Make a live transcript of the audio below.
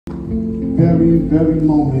very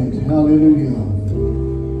moment. Hallelujah.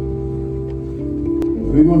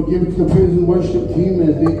 We're going to give it to the praise and worship team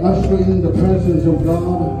as they usher in the presence of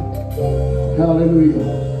God.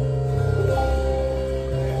 Hallelujah.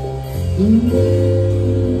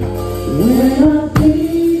 When I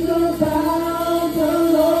think about the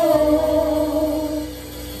Lord,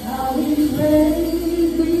 how He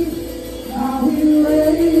raised me, how He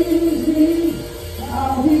raised me,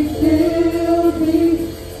 how He filled me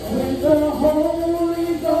with the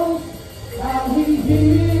Holy Ghost, how He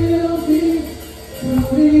healed me through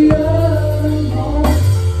the unknown.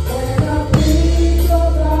 When I think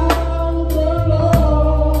about the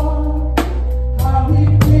Lord, how He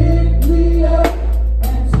picked me up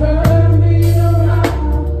and turned me around.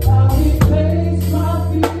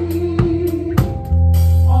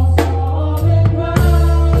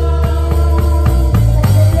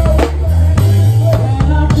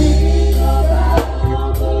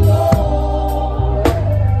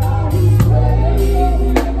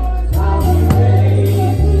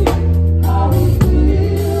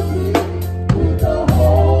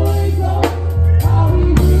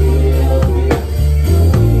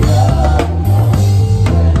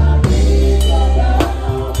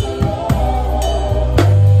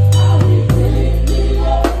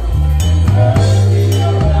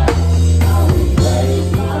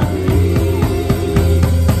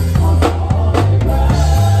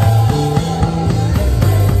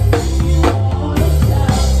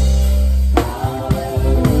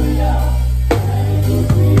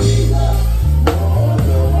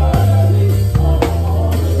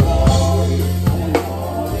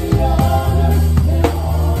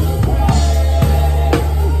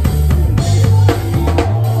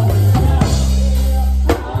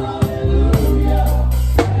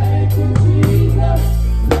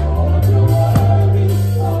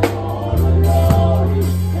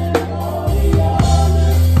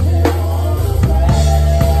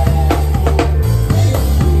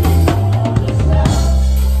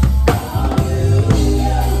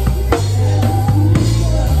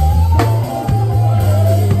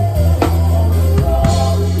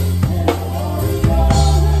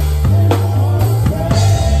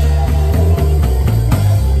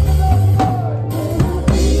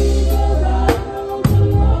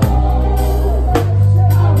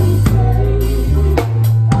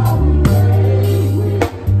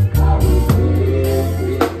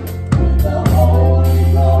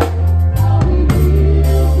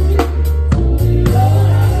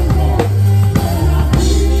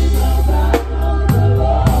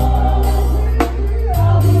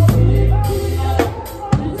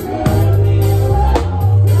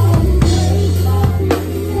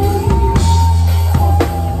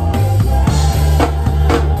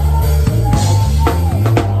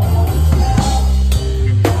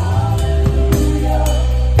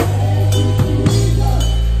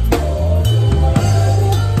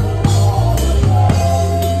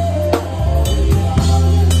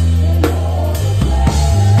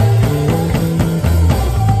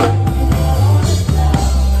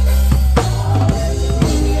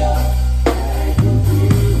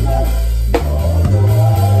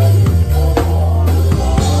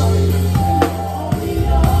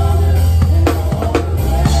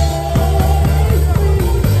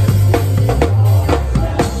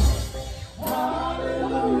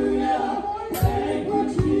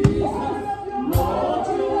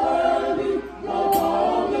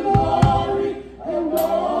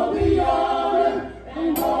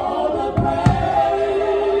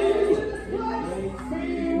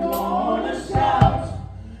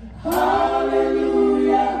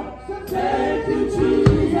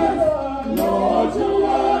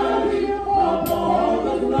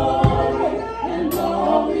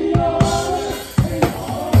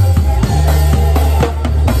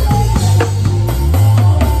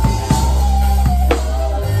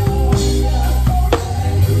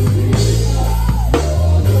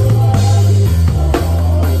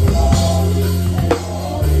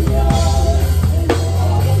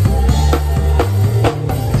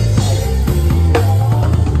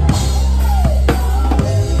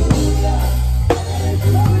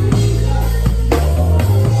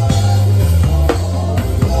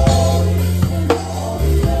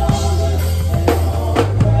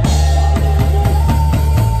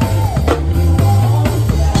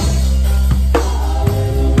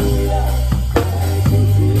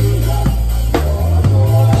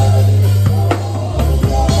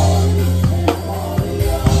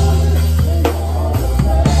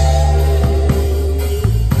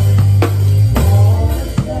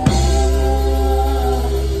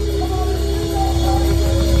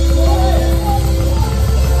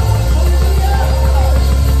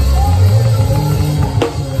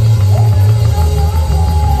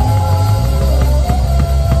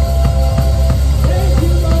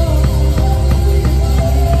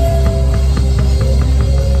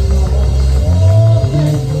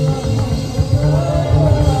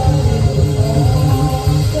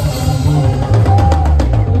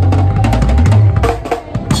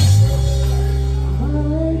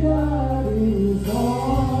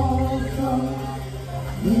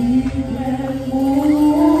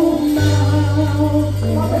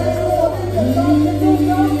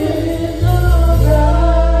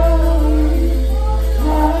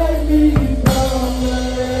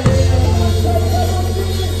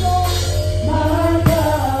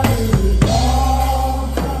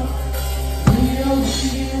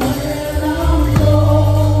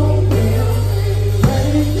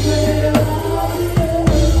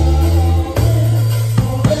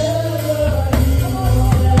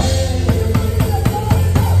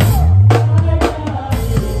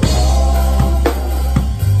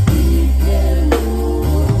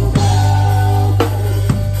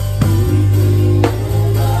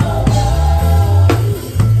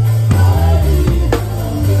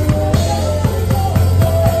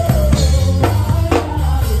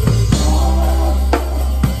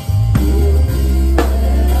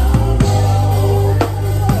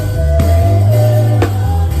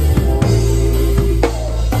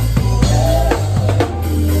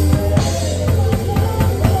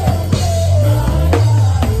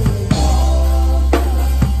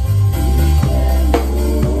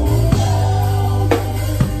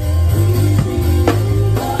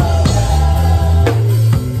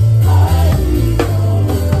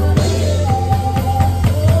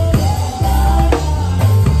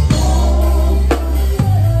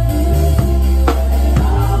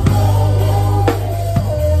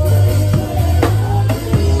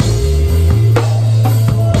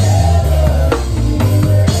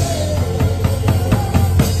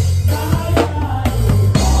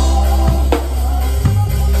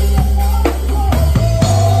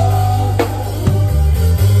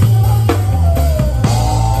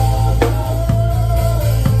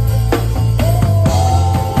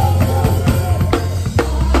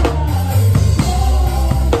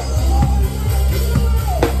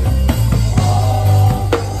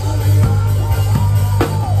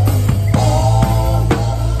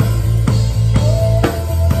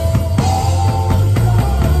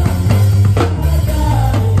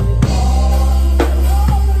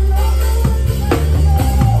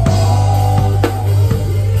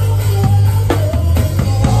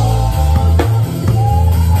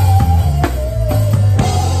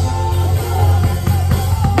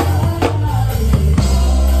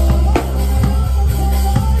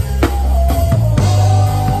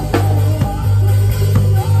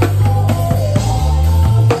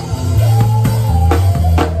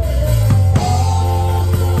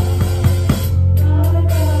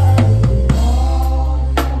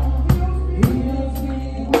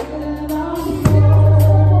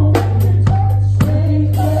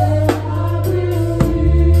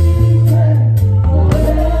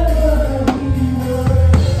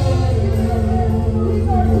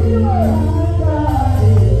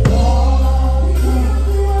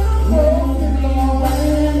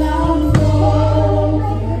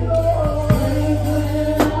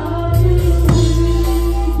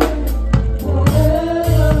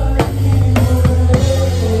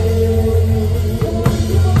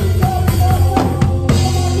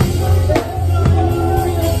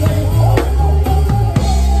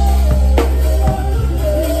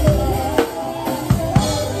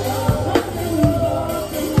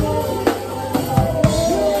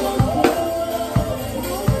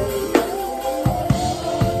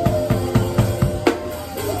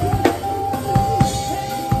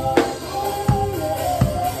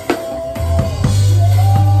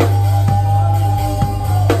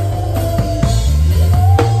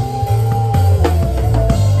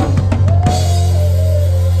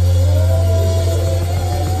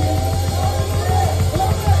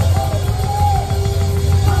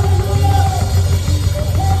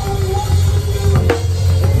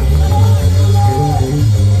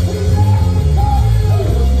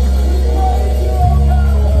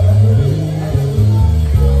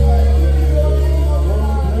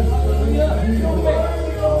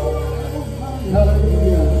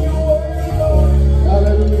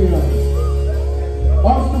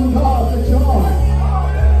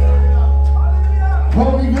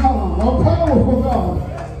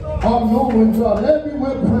 all-knowing God,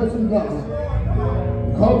 everywhere present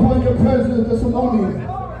God. Call upon your presence this morning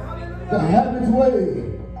to have its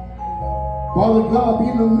way. Father God, be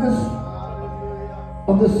in the midst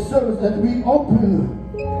of the service that we open.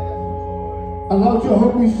 Allow your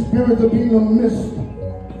Holy Spirit to be in the midst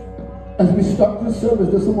as we start the service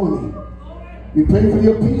this morning. We pray for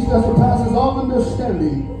your peace that surpasses all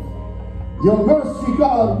understanding. Your mercy,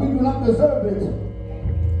 God, we do not deserve it.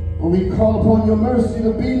 And we call upon your mercy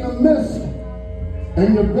to be in the midst,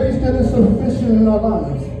 and your grace that is sufficient in our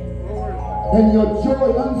lives. And your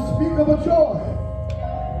joy, unspeakable joy.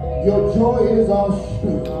 Your joy is our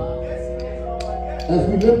strength. As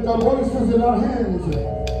we lift our voices in our hands,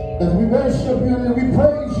 as we worship you and we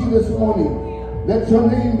praise you this morning, let your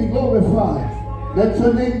name be glorified. Let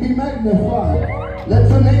your name be magnified. Let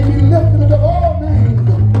your name be lifted above all names.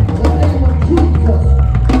 The name of Jesus.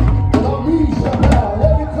 And all knees shall bow,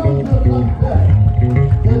 every tongue shall confess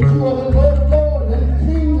that you are the Lord, Lord, and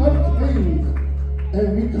King of kings. And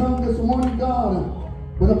we come this morning, God,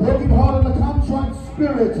 with a broken heart and a contrite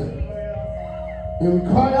spirit. And we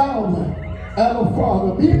cry out, Abba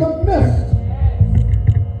Father, be in the midst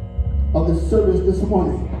of this service this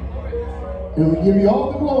morning. And we give you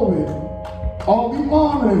all the glory, all the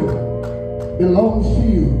honor belongs to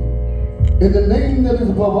you. In the name that is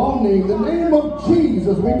above all names, the name of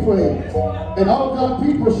Jesus we pray. And all God's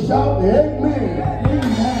people shout, amen.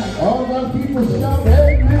 Amen. All God's people shout,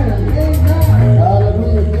 amen. Amen.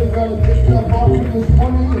 Hallelujah. Give God a big clap offering this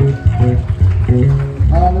morning.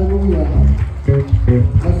 Hallelujah.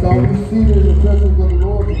 Let's all be seated in the presence of the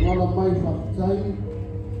Lord. God Almighty, Paia.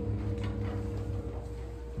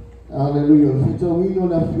 Hallelujah. Ficha wino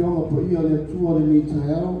la fiona Paia le tua le ni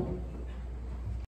tayo.